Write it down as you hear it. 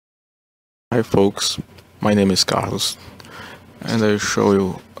Hi folks, my name is Carlos and I'll show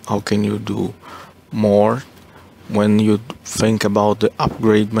you how can you do more when you think about the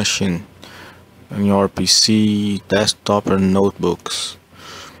upgrade machine in your PC, desktop or notebooks.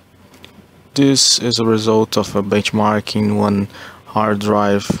 This is a result of a benchmarking one hard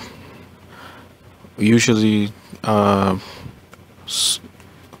drive, usually common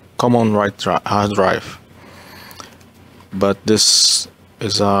hard drive, but this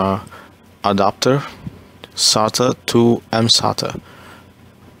is a adapter SATA to MSATA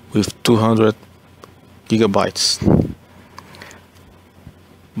with 200 gigabytes,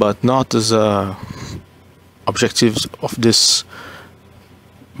 but not as a objectives of this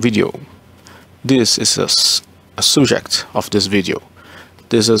video. This is a subject of this video.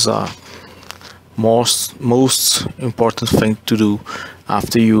 This is a most important thing to do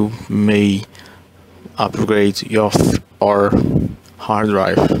after you may upgrade your hard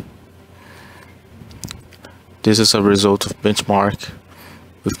drive. This is a result of benchmark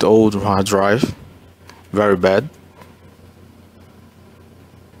with the old hard drive, very bad.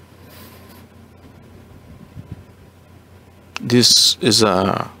 This is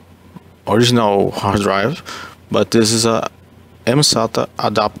a original hard drive, but this is a MSATA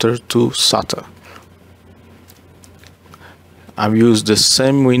adapter to SATA. I've used the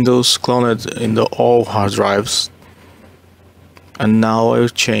same Windows cloned in the all hard drives, and now I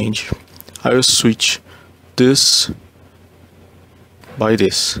will switch this by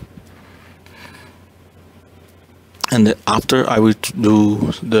this, and after I will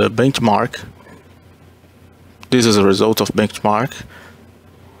do the benchmark. This is a result of benchmark.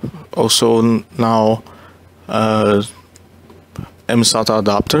 Also now MSATA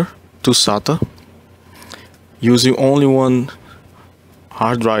adapter to SATA using only one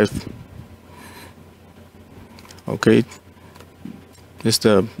hard drive. Okay, this is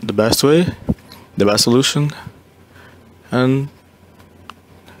the best way, the best solution. And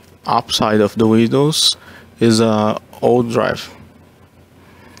upside of the Windows is a old drive.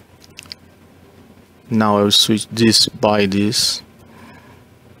 Now I will switch this by this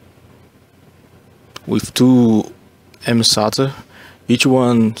with two MSATA, each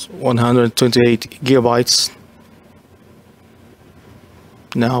one 128 gigabytes.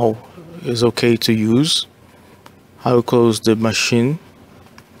 Now is okay to use. I will close the machine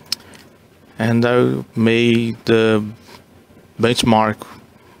and I will make the benchmark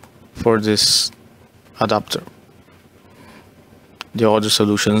for this adapter. The other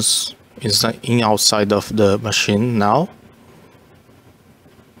solutions is in outside of the machine now,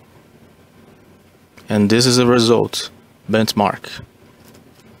 and this is the result benchmark,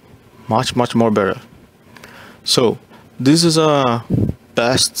 much more better. So this is a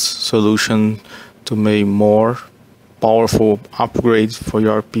best solution to make more powerful upgrade for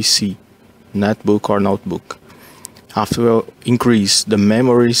your PC, netbook or notebook. After you increase the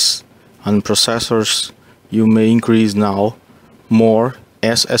memories and processors, you may increase now more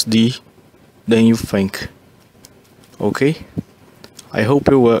SSD than you think. Okay, I hope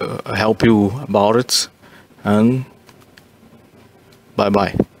it will help you about it, and bye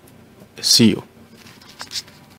bye, see you.